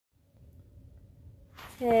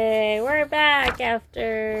Hey, we're back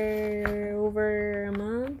after over a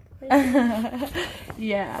month.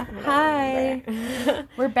 Yeah. Hi.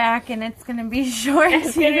 We're back, and it's gonna be short.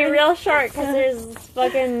 It's gonna be real short because there's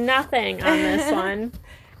fucking nothing on this one.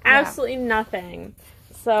 Absolutely nothing.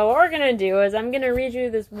 So what we're gonna do is I'm gonna read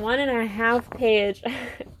you this 1.5 page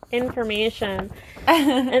information,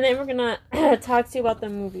 and then we're gonna talk to you about the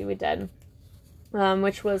movie we did,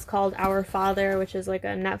 which was called Our Father, which is like a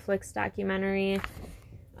Netflix documentary.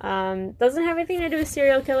 Doesn't have anything to do with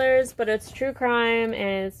serial killers, but it's true crime,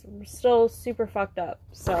 and it's still super fucked up,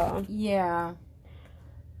 so. Yeah.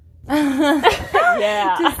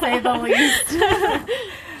 Yeah. To say the least.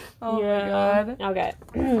 Oh my god. Okay.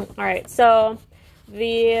 Alright, so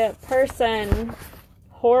the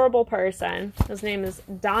horrible person, his name is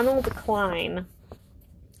Donald Klein.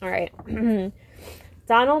 Alright.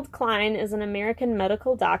 Donald Klein is an American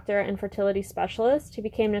medical doctor and fertility specialist who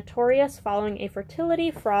became notorious following a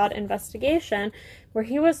fertility fraud investigation where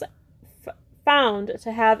he was found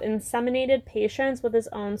to have inseminated patients with his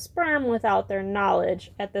own sperm without their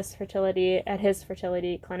knowledge at his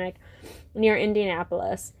fertility clinic near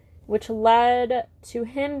Indianapolis, which led to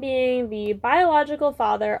him being the biological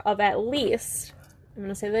father of at least, I'm going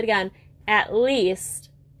to say that again, at least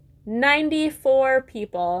 94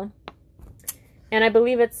 people. And I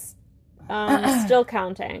believe it's still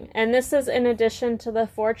counting. And this is in addition to the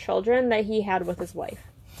 4 children that he had with his wife.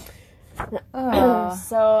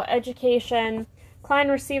 So, education. Klein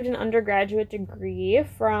received an undergraduate degree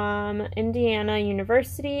from Indiana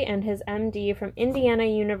University and his MD from Indiana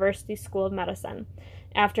University School of Medicine.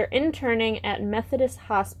 After interning at Methodist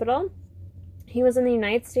Hospital, he was in the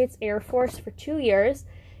United States Air Force for 2 years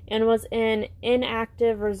and was in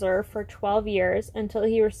inactive reserve for 12 years until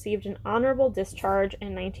he received an honorable discharge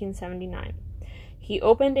in 1979. He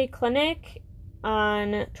opened a clinic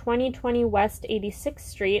on 2020 West 86th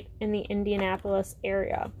Street in the Indianapolis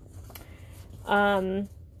area. The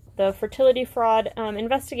fertility fraud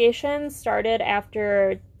investigation started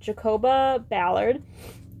after Jacoba Ballard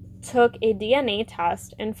took a DNA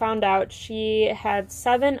test and found out she had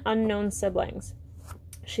 7 unknown siblings.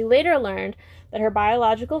 She later learned that her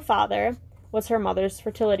biological father was her mother's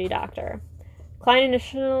fertility doctor. Klein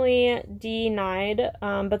initially denied,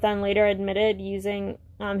 but then later admitted using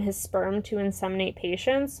his sperm to inseminate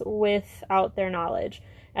patients without their knowledge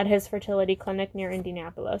at his fertility clinic near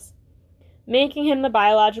Indianapolis, making him the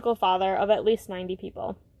biological father of at least 90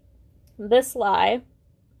 people. This lie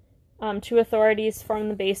to authorities formed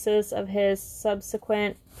the basis of his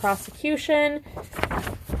subsequent prosecution.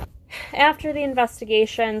 After the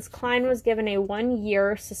investigations, Klein was given a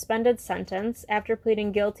 1-year suspended sentence after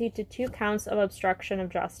pleading guilty to 2 counts of obstruction of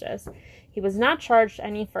justice. He was not charged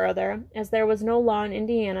any further, as there was no law in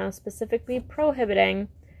Indiana specifically prohibiting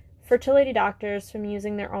fertility doctors from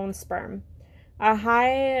using their own sperm. A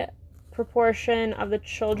high proportion of the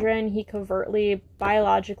children he covertly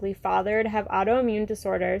biologically fathered have autoimmune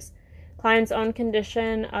disorders. Klein's own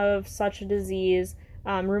condition of such a disease,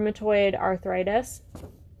 rheumatoid arthritis,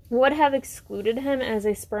 would have excluded him as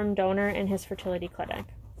a sperm donor in his fertility clinic.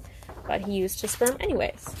 But he used his sperm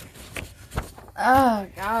anyways. Oh,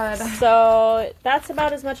 God. So that's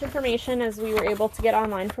about as much information as we were able to get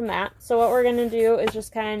online from that. So what we're going to do is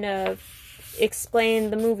just kind of explain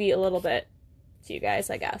the movie a little bit to you guys,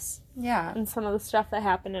 I guess. Yeah. And some of the stuff that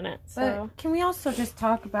happened in it. So But can we also just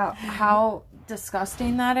talk about how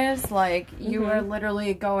disgusting that is? Like, you are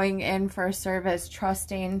literally going in for a service,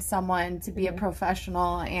 trusting someone to be a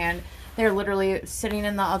professional, and they're literally sitting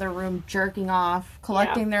in the other room jerking off,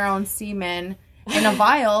 collecting their own semen in a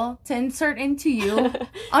vial to insert into you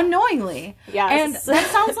unknowingly. Yes. And that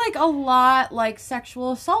sounds like a lot like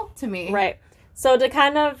sexual assault to me. Right. So to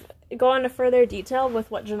kind of go into further detail with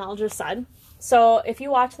what Janelle just said. So if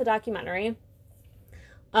you watch the documentary,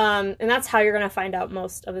 and that's how you're going to find out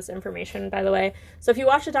most of this information, by the way. So if you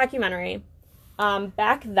watch the documentary,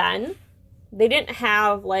 back then, they didn't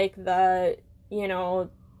have, like, the,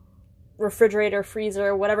 refrigerator,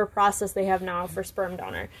 freezer, whatever process they have now for sperm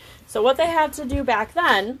donor. So what they had to do back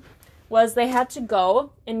then was they had to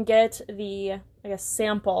go and get the,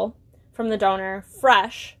 sample from the donor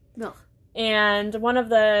fresh. Ugh. And one of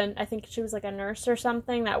the, I think she was like a nurse or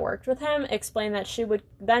something that worked with him, explained that she would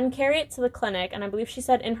then carry it to the clinic, and I believe she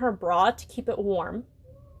said in her bra to keep it warm.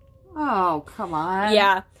 Oh, come on.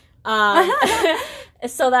 Yeah.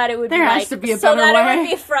 So that it would there be has to be a better way. it would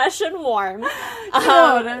be fresh and warm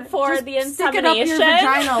for the insemination. Stick it up your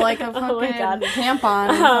vagina like a fucking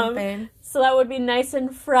tampon or something. So that would be nice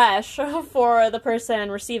and fresh for the person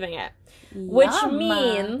receiving it. Yum. Which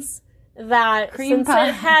means that since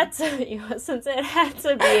it had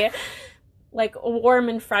to be like warm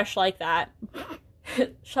and fresh like that,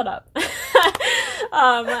 shut up.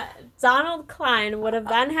 Donald Klein would have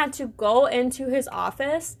then had to go into his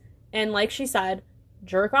office and, like she said,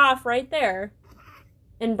 jerk off right there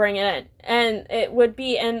and bring it in. And it would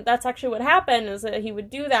be, and that's actually what happened, is that he would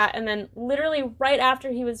do that, and then literally right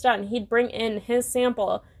after he was done, he'd bring in his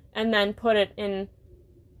sample and then put it in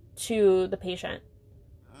to the patient.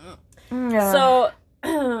 Yeah. So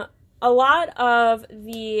a lot of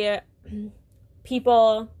the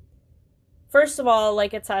people, first of all,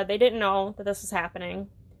 like it said, they didn't know that this was happening.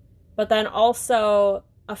 But then also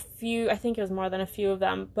a few, I think it was more than a few of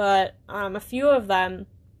them, but a few of them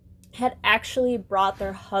had actually brought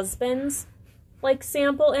their husband's, like,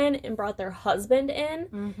 sample in and brought their husband in.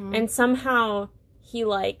 Mm-hmm. And somehow he,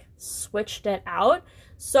 like, switched it out.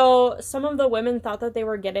 So some of the women thought that they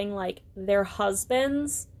were getting, like, their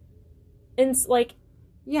husbands, and, like,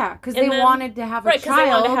 yeah, because they wanted to have a child. Right, because they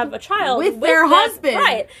wanted to have a child with their husband.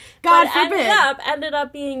 Right. God but forbid. Ended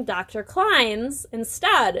up being Dr. Klein's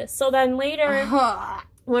instead. So then later,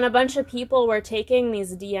 when a bunch of people were taking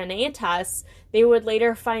these DNA tests, they would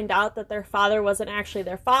later find out that their father wasn't actually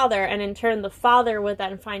their father, and in turn, the father would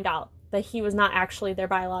then find out that he was not actually their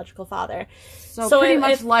biological father. So pretty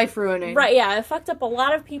much life-ruining. Right, yeah. It fucked up a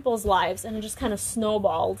lot of people's lives, and it just kind of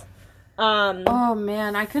snowballed. Oh,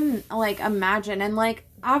 man. I couldn't, like, imagine. And, like,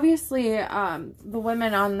 obviously, the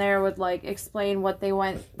women on there would, like, explain what they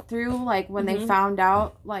went through, like, when they found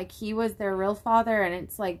out, like, he was their real father, and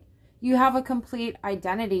it's, like, you have a complete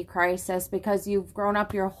identity crisis because you've grown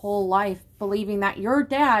up your whole life believing that your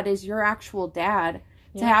dad is your actual dad.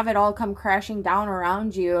 Yeah. To have it all come crashing down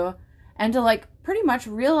around you and to, like, pretty much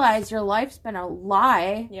realize your life's been a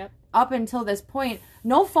lie up until this point.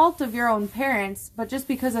 No fault of your own parents, but just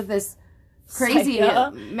because of this crazy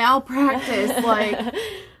malpractice, like...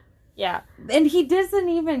 Yeah. And he doesn't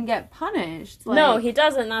even get punished. Like... No, he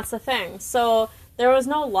doesn't. That's the thing. So there was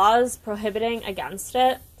no laws prohibiting against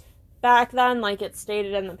it back then, like it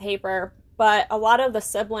stated in the paper, but a lot of the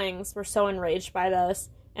siblings were so enraged by this,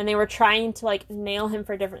 and they were trying to, like, nail him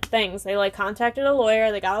for different things. They, like, contacted a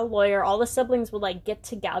lawyer, they got a lawyer, all the siblings would, like, get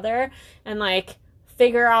together and, like,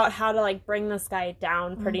 figure out how to, like, bring this guy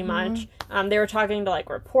down, pretty much. They were talking to, like,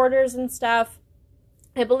 reporters and stuff.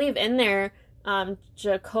 I believe in there,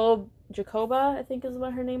 Jacoba, I think is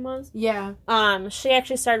what her name was. Yeah. She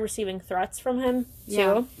actually started receiving threats from him, too.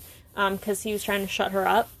 Yeah. Because he was trying to shut her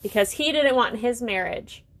up because he didn't want his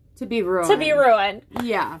marriage to be ruined.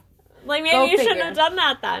 Yeah. Like, maybe you shouldn't have done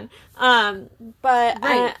that then. But...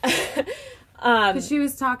 Right. Because she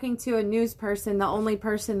was talking to a news person, the only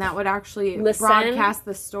person that would actually broadcast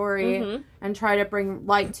the story and try to bring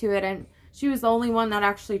light to it. And she was the only one that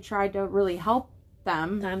actually tried to really help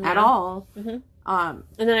them at all. Mm-hmm. And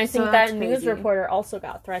then I think that news reporter also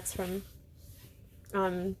got threats from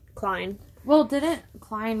Klein. Well, didn't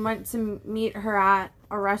Klein went to meet her at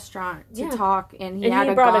a restaurant to talk, and he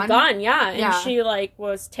brought a gun, and she, like,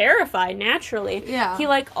 was terrified, naturally. Yeah. He,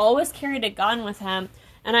 like, always carried a gun with him,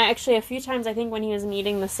 and I actually, a few times, I think when he was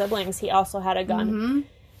meeting the siblings, he also had a gun. Mm-hmm.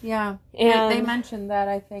 Yeah. And they mentioned that,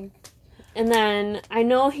 I think. And then, I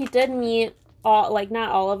know he did meet all, like,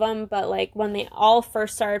 not all of them, but, like, when they all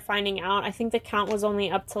first started finding out, I think the count was only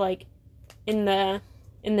up to, like, in the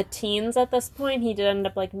teens at this point. He did end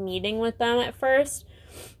up, like, meeting with them at first.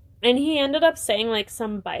 And he ended up saying, like,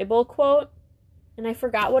 some Bible quote. And I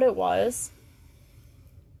forgot what it was.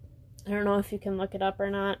 I don't know if you can look it up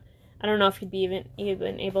or not. I don't know if you'd be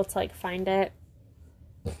even able to, like, find it.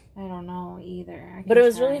 I don't know either. But it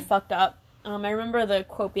was really fucked up. I remember the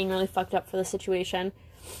quote being really fucked up for the situation.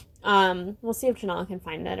 We'll see if Janelle can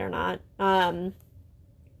find it or not.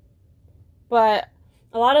 But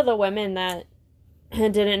a lot of the women that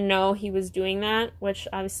didn't know he was doing that, which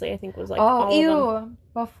obviously I think was, like, all of them.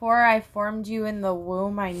 Before I formed you in the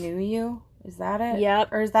womb, I knew you. Is that it? Yep.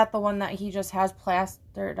 Or is that the one that he just has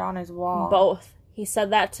plastered on his wall? Both. He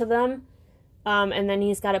said that to them, and then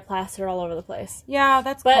he's got it plastered all over the place. Yeah,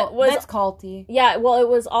 that's culty. Yeah, well, it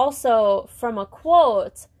was also from a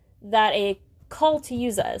quote that a cult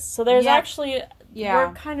uses. So there's actually... Yeah.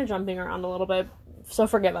 We're kind of jumping around a little bit, so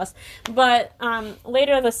forgive us. But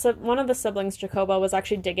later, one of the siblings, Jacoba, was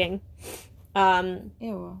actually digging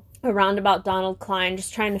around about Donald Klein,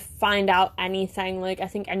 just trying to find out anything, like, I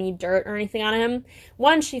think any dirt or anything on him.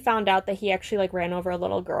 One, she found out that he actually, like, ran over a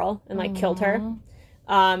little girl and, like, killed her.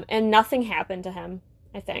 And nothing happened to him,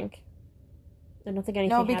 I think. I don't think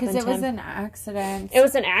anything happened to him. No, because it was an accident. It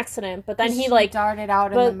was an accident, but then he, like... darted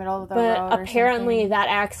out in the middle of the road. But apparently that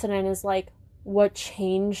accident is, like, what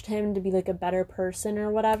changed him to be, like, a better person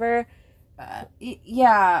or whatever.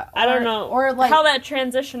 yeah. I don't know or like how that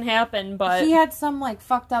transition happened, but he had some like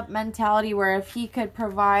fucked up mentality where if he could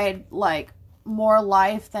provide like more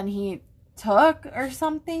life than he took or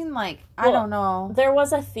something, like I don't know. There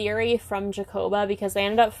was a theory from Jacoba because they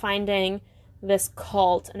ended up finding this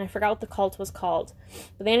cult, and I forgot what the cult was called,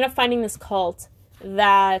 but they ended up finding this cult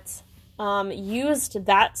that used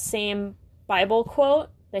that same Bible quote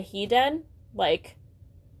that he did, like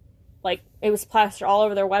it was plastered all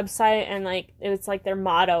over their website, and like it was like their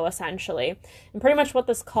motto essentially. And pretty much what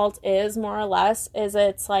this cult is, more or less, is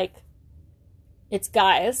it's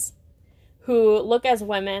guys who look at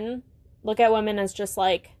women as just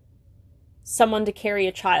like someone to carry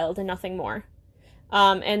a child and nothing more.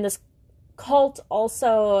 And this cult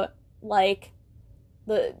also, like,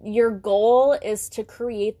 your goal is to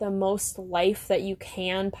create the most life that you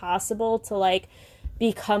can possible to like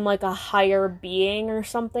become like a higher being or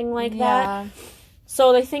something like that.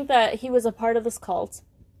 So they think that he was a part of this cult.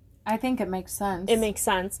 I think it makes sense. It makes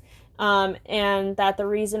sense. And that the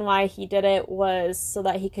reason why he did it was so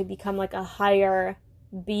that he could become like a higher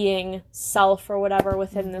being self or whatever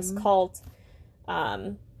within this cult.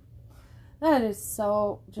 That is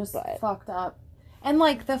so just fucked up. And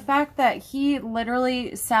like the fact that he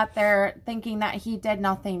literally sat there thinking that he did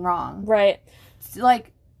nothing wrong. Right.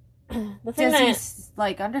 Like, the thing does he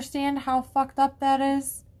like understand how fucked up that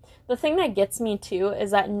is? The thing that gets me too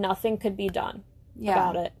is that nothing could be done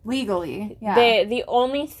about it legally. Yeah. The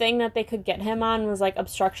only thing that they could get him on was like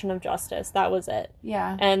obstruction of justice. That was it.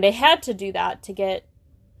 Yeah. And they had to do that to get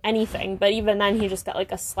anything, but even then he just got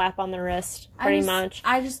like a slap on the wrist pretty much.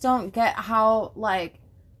 I just don't get how like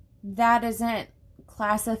that isn't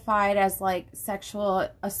classified as like sexual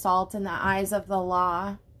assault in the eyes of the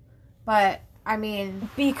law. But I mean,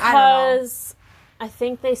 because I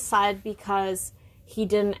think they said because he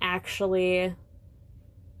didn't actually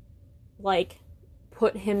like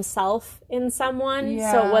put himself in someone,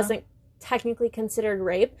 so it wasn't technically considered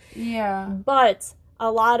rape. Yeah. But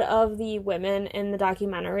a lot of the women in the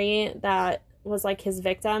documentary that was like his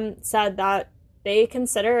victim said that they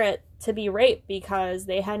consider it to be rape because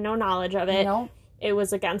they had no knowledge of it. Nope. It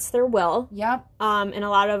was against their will. Yep. And a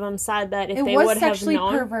lot of them said that if they would have known... It was sexually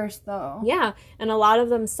perverse, though. Yeah. And a lot of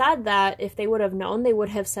them said that if they would have known, they would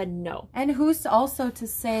have said no. And who's also to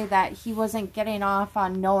say that he wasn't getting off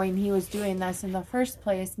on knowing he was doing this in the first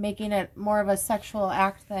place, making it more of a sexual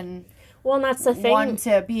act than... Well, and that's the thing. One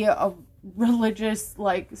to be a religious,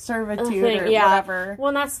 like, servitude or whatever. Well,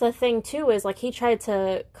 and that's the thing, too, is, like, he tried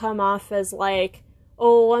to come off as, like,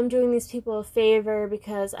 oh, I'm doing these people a favor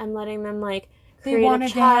because I'm letting them, like... They wanted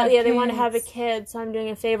a child. They want to have a kid, so I'm doing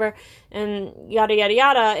a favor, and yada, yada,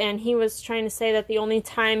 yada. And he was trying to say that the only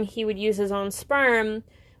time he would use his own sperm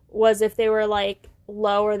was if they were, like,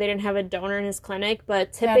 low or they didn't have a donor in his clinic.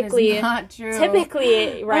 But typically... That is not true.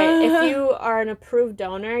 Typically, right, if you are an approved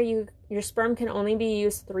donor, your sperm can only be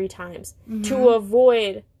used 3 times to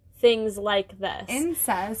avoid things like this.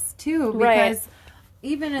 Incest, too, because...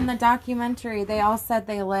 Even in the documentary, they all said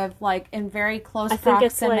they lived, like, in very close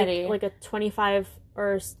proximity. I think it's, like a 25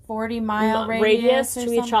 or 40-mile radius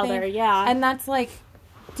to each other, yeah. And that's, like,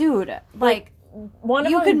 dude, like one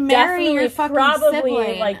of you them could marry your fucking probably,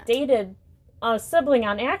 sibling. like, dated a sibling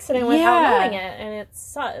on accident without knowing it, and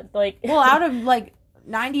it's, like... Well, out of, like,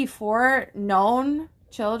 94 known...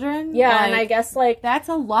 children, and I guess like that's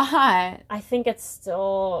a lot. I think it's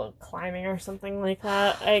still climbing or something like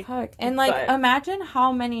that. Imagine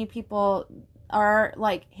how many people are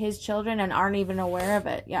like his children and aren't even aware of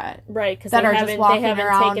it yet, right? Because they haven't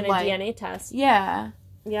taken a DNA test. Yeah,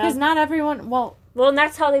 because not everyone. Well, and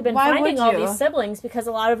that's how they've been finding all these siblings, because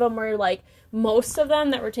a lot of them were like, most of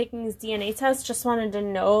them that were taking these DNA tests just wanted to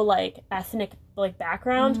know like ethnic like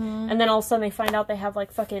background, and then all of a sudden they find out they have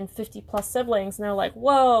like fucking 50 plus siblings, and they're like,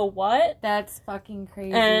 whoa, what? That's fucking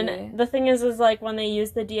crazy. And the thing is like when they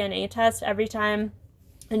use the DNA test, every time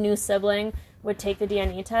a new sibling would take the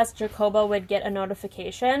DNA test, Jacoba would get a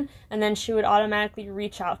notification, and then she would automatically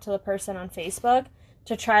reach out to the person on Facebook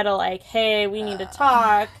to try to like, hey, we need to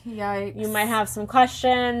talk. Yikes. You might have some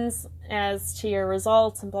questions as to your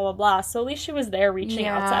results and blah, blah, blah. So at least she was there reaching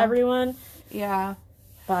out to everyone. Yeah.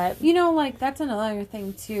 But, you know, like, that's another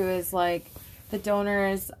thing, too, is, like, the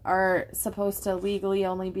donors are supposed to legally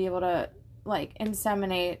only be able to, like,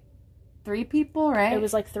 inseminate 3 people, right? It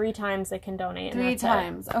was, like, 3 times they can donate. 3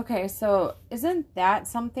 times. Okay, so isn't that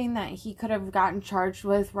something that he could have gotten charged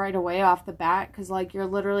with right away off the bat? Because, like, you're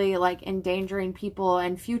literally, like, endangering people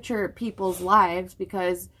and future people's lives,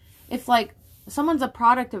 because if, like, someone's a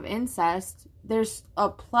product of incest, there's a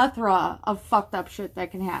plethora of fucked up shit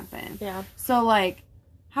that can happen. Yeah. So, like...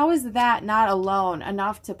 How is that not alone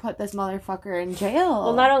enough to put this motherfucker in jail?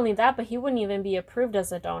 Well, not only that, but he wouldn't even be approved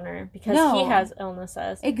as a donor because he has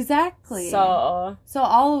illnesses. Exactly. So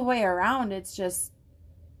all the way around, it's just,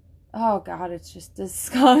 oh God, it's just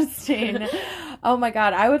disgusting. Oh my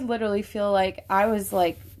God, I would literally feel like I was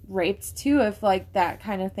like raped too if like that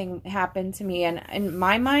kind of thing happened to me. And in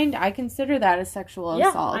my mind, I consider that a sexual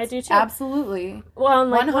assault. Yeah, I do too. Absolutely. Well,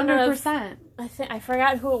 and like 100%. I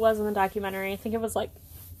forgot who it was in the documentary. I think it was like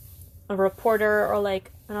a reporter or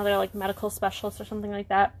like another like medical specialist or something like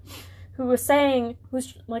that, who's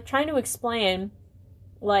like trying to explain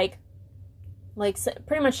like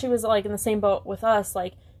pretty much she was like in the same boat with us,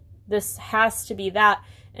 like this has to be that.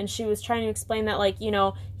 And she was trying to explain that, like, you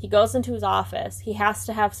know, he goes into his office, he has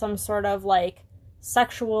to have some sort of like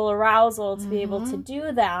sexual arousal to be able to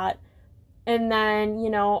do that. And then, you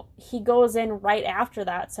know, he goes in right after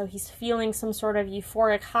that, so he's feeling some sort of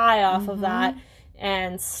euphoric high off of that.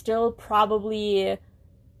 And still probably,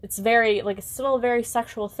 it's still a very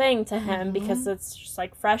sexual thing to him because it's just,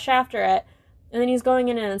 like, fresh after it. And then he's going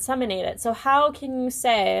in and inseminate it. So how can you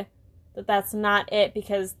say that that's not it?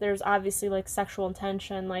 Because there's obviously, like, sexual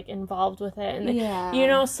intention, like, involved with it. And, you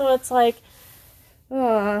know, so it's like,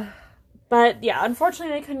 but, yeah,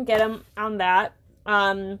 unfortunately they couldn't get him on that.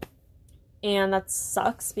 And that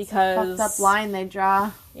sucks because... Fucked up line they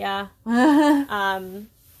draw. Yeah.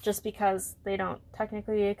 Just because they don't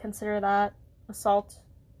technically consider that assault,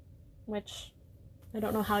 which I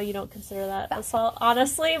don't know how you don't consider that assault,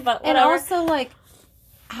 honestly, but whatever. And also, like,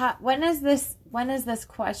 when has this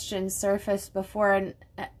question surfaced before, and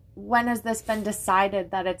when has this been decided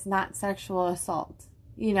that it's not sexual assault?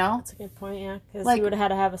 You know? That's a good point, yeah, because like, you would have had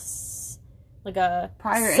to have a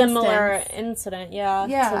prior similar incident,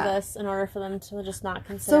 to this in order for them to just not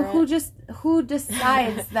consider it. Who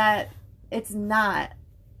decides that it's not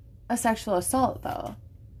a sexual assault, though?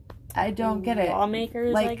 I don't get it.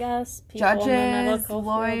 Lawmakers, like, I guess. People judges,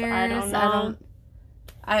 lawyers. I don't know.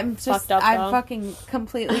 I'm fucking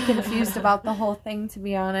completely confused about the whole thing, to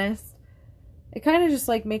be honest. It kind of just,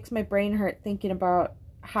 like, makes my brain hurt thinking about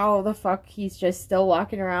how the fuck he's just still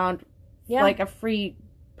walking around like a free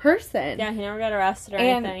person. Yeah, he never got arrested or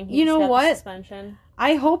and anything. You know what? Suspension.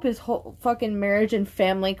 I hope his whole fucking marriage and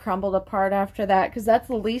family crumbled apart after that, because that's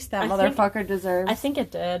the least that motherfucker deserves. I think it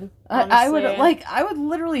did. I would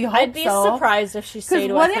literally hope so. I'd be surprised if she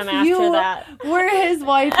stayed with him after that. Were his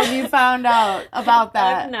wife and you found out about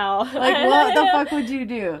that? Like, no. Like, what the fuck would you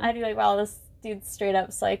do? I'd be like, wow, this dude's straight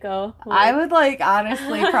up psycho. Like, I would, like,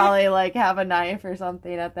 honestly probably, like, have a knife or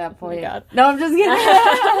something at that point. Oh my God. No, I'm just kidding.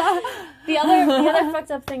 The other fucked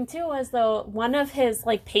up thing, too, was, though, one of his,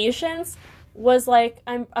 like, patients was, like,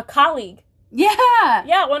 a colleague. Yeah.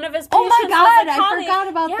 Yeah, one of his patients oh my God, was a colleague. I forgot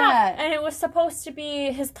about that. And it was supposed to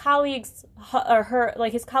be his colleague's,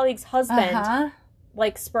 his colleague's husband,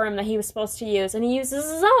 like, sperm that he was supposed to use. And he uses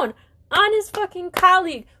his own on his fucking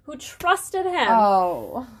colleague who trusted him.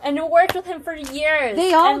 Oh. And who worked with him for years.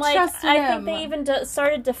 They all trusted him. I think they even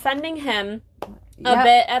started defending him a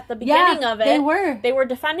bit at the beginning of it. They were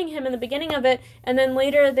defending him in the beginning of it, and then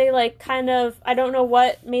later they, like, kind of, I don't know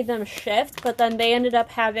what made them shift, but then they ended up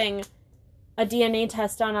having a DNA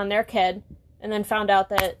test done on their kid, and then found out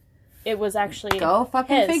that it was actually Go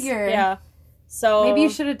fucking his. figure. Yeah. So maybe you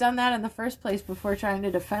should have done that in the first place before trying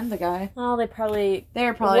to defend the guy. Well, they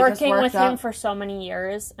were probably working with him for so many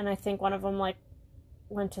years, and I think one of them, like,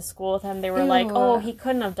 went to school with him. They were like, oh, he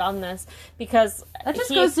couldn't have done this because that just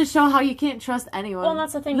goes to show how you can't trust anyone. Well, and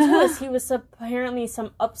that's the thing too, is he was apparently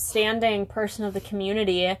some upstanding person of the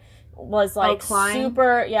community, was like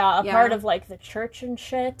super part of like the church and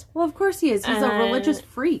shit. Well, of course he is. He's a religious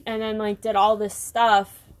freak, and then like did all this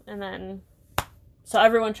stuff, and then so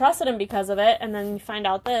everyone trusted him because of it, and then you find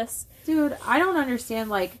out this. Dude, I don't understand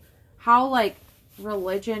like how like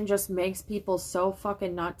religion just makes people so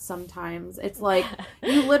fucking nuts sometimes. It's like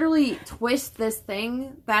you literally twist this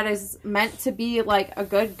thing that is meant to be like a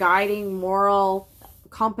good guiding moral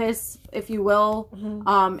compass, if you will,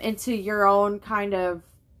 into your own kind of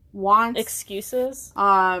wants, excuses,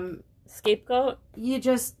 scapegoat. You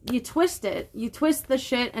twist it. You twist the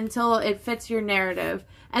shit until it fits your narrative.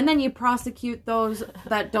 And then you prosecute those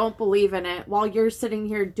that don't believe in it while you're sitting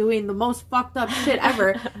here doing the most fucked up shit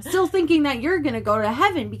ever, still thinking that you're going to go to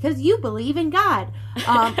heaven because you believe in God.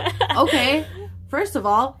 Okay, first of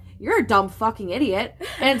all, you're a dumb fucking idiot.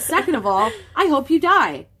 And second of all, I hope you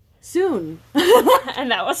die. Soon. And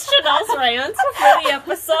that was Chanel's rant for the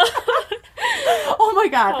episode. Oh my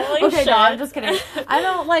God. Holy okay, shit. No, I'm just kidding. I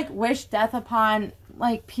don't like wish death upon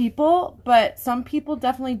like people, but some people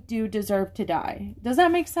definitely do deserve to die. Does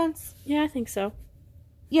that make sense? Yeah, I think so.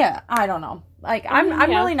 Yeah, I don't know. Like, I'm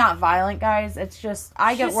really not violent, guys. It's just,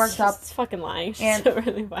 I get worked up. She's fucking lying. She's And-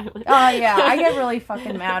 really violent. Yeah, I get really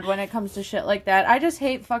fucking mad when it comes to shit like that. I just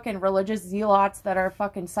hate fucking religious zealots that are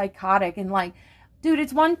fucking psychotic. And, like, dude,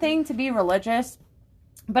 it's one thing to be religious,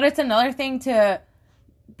 but it's another thing to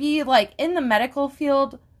be, like, in the medical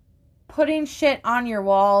field, putting shit on your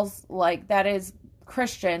walls, like, that is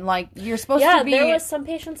Christian. Like, you're supposed to be... Yeah, there was some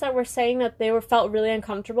patients that were saying that they felt really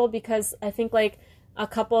uncomfortable because I think, like, a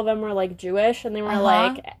couple of them were, like, Jewish, and they were,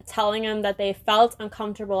 like, telling him that they felt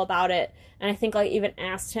uncomfortable about it. And I think, like, even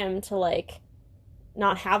asked him to, like,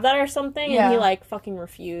 not have that or something, and he, like, fucking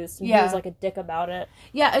refused. And he was, like, a dick about it.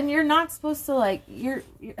 Yeah, and you're not supposed to, like, you're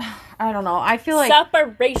I don't know. I feel like...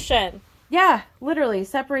 Separation. Yeah, literally,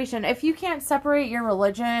 separation. If you can't separate your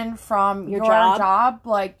religion from your job,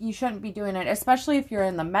 like, you shouldn't be doing it, especially if you're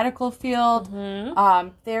in the medical field,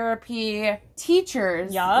 therapy,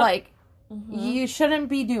 teachers, like... You shouldn't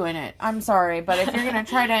be doing it. I'm sorry, but if you're going to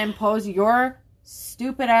try to impose your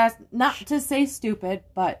stupid ass, not to say stupid,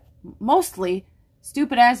 but mostly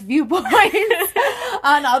stupid ass viewpoints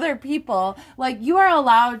on other people, like, you are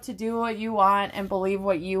allowed to do what you want and believe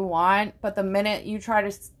what you want, but the minute you try to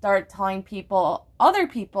start telling other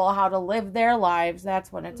people how to live their lives,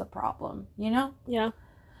 that's when it's a problem, you know? Yeah.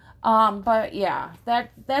 But yeah,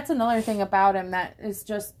 that's another thing about him that is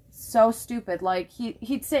just so stupid. Like,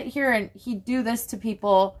 he'd sit here and he'd do this to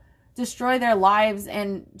people, destroy their lives,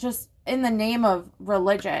 and just in the name of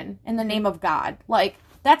religion, in the name of God. Like,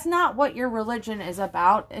 that's not what your religion is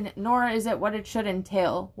about, and nor is it what it should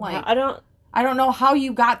entail. Like, yeah, I don't know how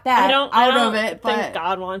you got that out of it, but I think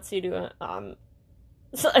God wants you to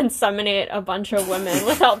inseminate a bunch of women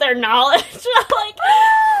without their knowledge. Like,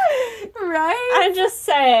 right? I'm just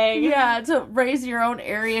saying. Yeah, to raise your own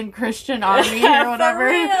Aryan Christian army or whatever. For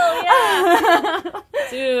real, yeah.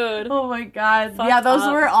 Dude. Oh my god. Fucked Yeah, those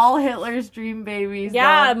up. were all Hitler's dream babies.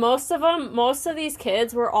 Yeah, though. most of these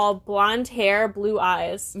kids were all blonde hair, blue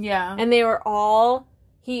eyes. Yeah. And they were all,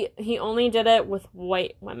 he only did it with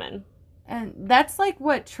white women. And that's, like,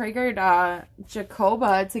 what triggered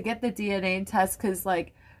Jacoba to get the DNA test, because,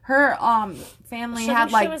 like, her family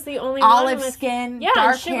had, like, she was the only olive one with, skin, yeah,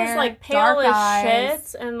 dark and she hair, was, like, pale dark as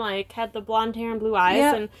eyes. shit, and, like, had the blonde hair and blue eyes,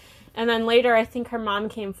 Yep. and then later, I think her mom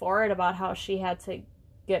came forward about how she had to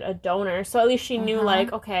get a donor, so at least she knew,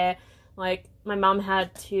 like, okay, like, my mom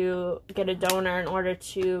had to get a donor in order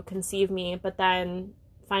to conceive me, but then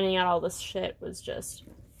finding out all this shit was just...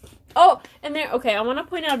 Oh, and there. Okay, I want to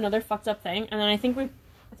point out another fucked up thing, and then I think we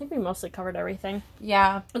mostly covered everything.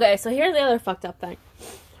 Yeah. Okay, so here's the other fucked up thing.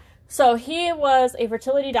 So he was a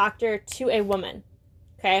fertility doctor to a woman.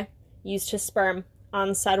 Okay, used his sperm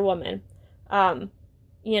on said woman.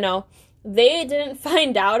 You know, they didn't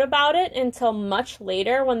find out about it until much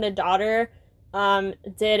later when the daughter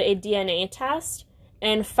did a DNA test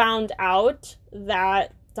and found out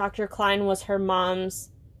that Dr. Klein was her mom's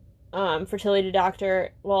fertility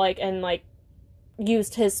doctor,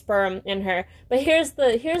 used his sperm in her. But here's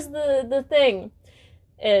the thing,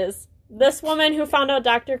 is this woman who found out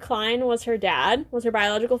Dr. Klein was her dad, was her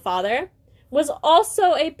biological father, was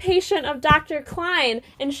also a patient of Dr. Klein,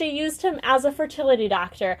 and she used him as a fertility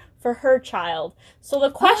doctor for her child. So the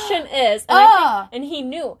question is, and he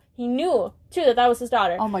knew too that was his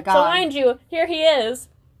daughter. Oh my god. So mind you, here he is,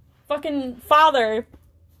 fucking father,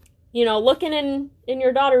 you know, looking in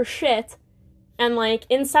your daughter's shit and, like,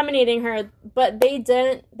 inseminating her, but they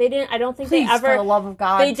didn't, I don't think Please, they ever, for the love of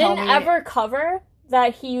God, they didn't ever cover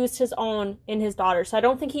that he used his own in his daughter, so I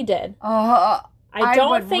don't think he did. I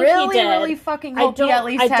don't think he did. I really fucking hope he at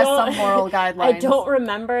least has some moral guidelines. I don't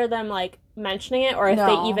remember them, like, mentioning it, or if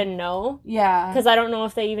they even know. Yeah. Because I don't know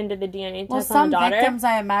if they even did the DNA test some on the daughter. victims,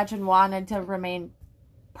 I imagine, wanted to remain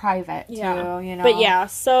private, too, you know? But yeah,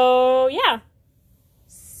 so, yeah.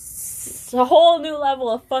 It's a whole new level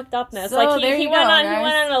of fucked upness. So, like, he went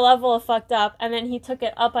on a level of fucked up, and then he took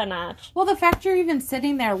it up a notch. Well, the fact you're even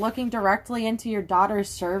sitting there looking directly into your daughter's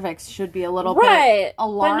cervix should be a little bit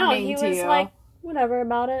alarming but no, he was like, whatever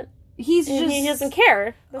about it. He doesn't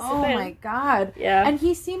care. That's oh my god. Yeah. And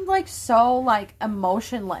he seemed, like, so, like,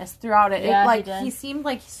 emotionless throughout it. Yeah, like, he did. he seemed,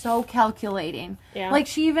 like, so calculating. Yeah. Like,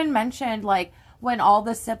 she even mentioned, like, when all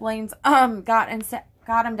the siblings got him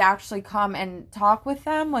to actually come and talk with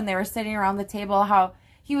them when they were sitting around the table, how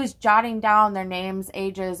he was jotting down their names,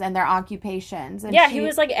 ages, and their occupations. And he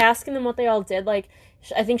was, like, asking them what they all did. Like,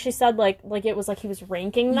 I think she said, like it was like he was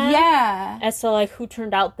ranking them. Yeah. As to, like, who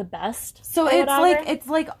turned out the best. So it's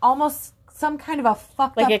like almost some kind of a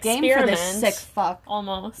fucked up game for this sick fuck.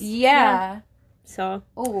 Almost. Yeah. So.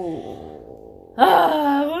 Oh.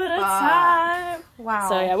 What a time. Wow.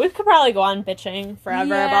 So yeah, we could probably go on bitching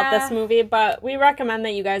forever about this Yeah. movie, but we recommend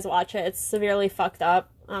that you guys watch it. It's severely fucked up.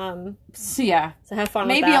 So yeah. So have fun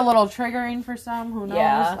Maybe with that. a little triggering for some, who knows?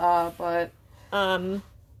 Yeah. But Um,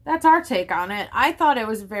 that's our take on it. I thought it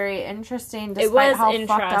was very interesting, it despite was how interesting.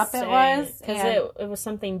 fucked up it was. Because it was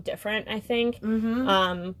something different, I think.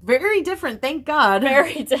 Mm-hmm. Very different, thank God.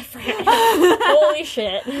 Very different. Holy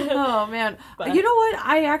shit. Oh, man. But- You know what?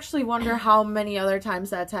 I actually wonder how many other times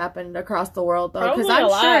that's happened across the world, though. Because Probably I'm a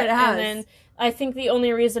lot. sure it has. And then I think the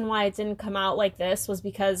only reason why it didn't come out like this was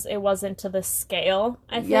because it wasn't to the scale,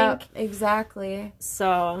 I think. Yep, exactly.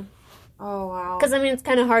 So, Oh, wow. because I mean, it's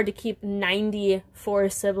kind of hard to keep 94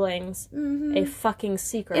 siblings Mhm. a fucking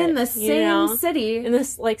secret. In the you same know? city. In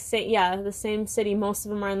this, like, the same city. Most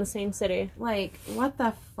of them are in the same city. Like, what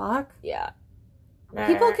the fuck? Yeah.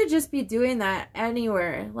 People could just be doing that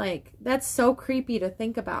anywhere. Like, that's so creepy to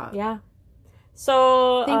think about. Yeah.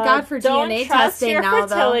 So Thank God for don't DNA trust testing your now,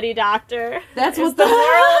 though. fertility doctor. That's is what the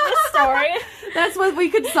moral of the story. That's what we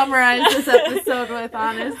could summarize this episode with,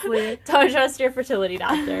 honestly. Don't trust your fertility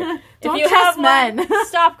doctor. Don't if you trust have one, men.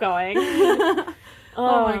 stop going.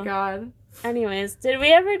 Oh my God. Anyways, did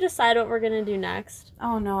we ever decide what we're gonna do next?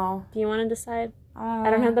 Oh no. Do you want to decide? I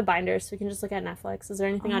don't have the binders, so we can just look at Netflix. Is there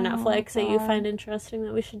anything on Netflix that you God. find interesting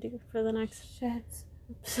that we should do for the next? Shit.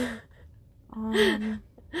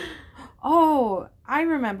 Oh, I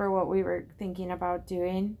remember what we were thinking about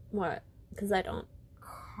doing. What? Because I don't.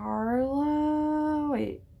 Carla.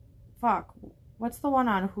 Wait. Fuck. What's the one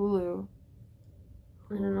on Hulu?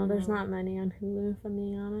 I don't know. There's not many on Hulu, if I'm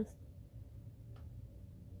being honest.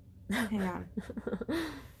 Hang on.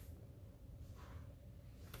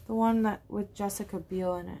 The one that with Jessica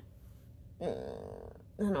Biel in it. I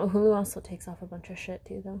don't know. Hulu also takes off a bunch of shit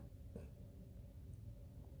too, though.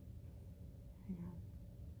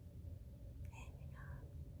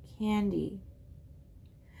 Candy.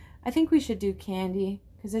 I think we should do Candy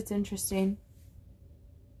because it's interesting.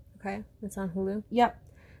 Okay, it's on Hulu. Yep.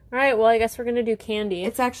 All right. Well, I guess we're gonna do Candy.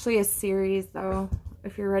 It's actually a series, though,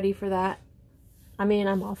 if you're ready for that. I mean,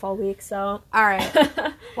 I'm off all week, so. All right.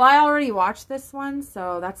 Well, I already watched this one,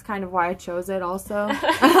 so that's kind of why I chose it also.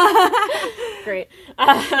 Great. All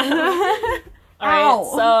right,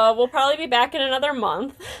 Ow. so we'll probably be back in another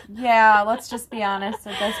month. Yeah, let's just be honest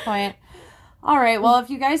at this point. All right. Well, if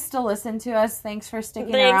you guys still listen to us, thanks for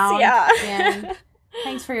sticking around. Yeah. And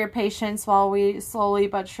thanks for your patience while we slowly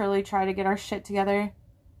but surely try to get our shit together.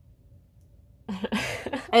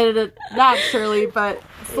 And not surely, but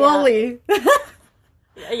slowly.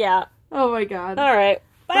 Yeah. Oh my God. All right.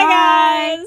 Bye, Bye. guys.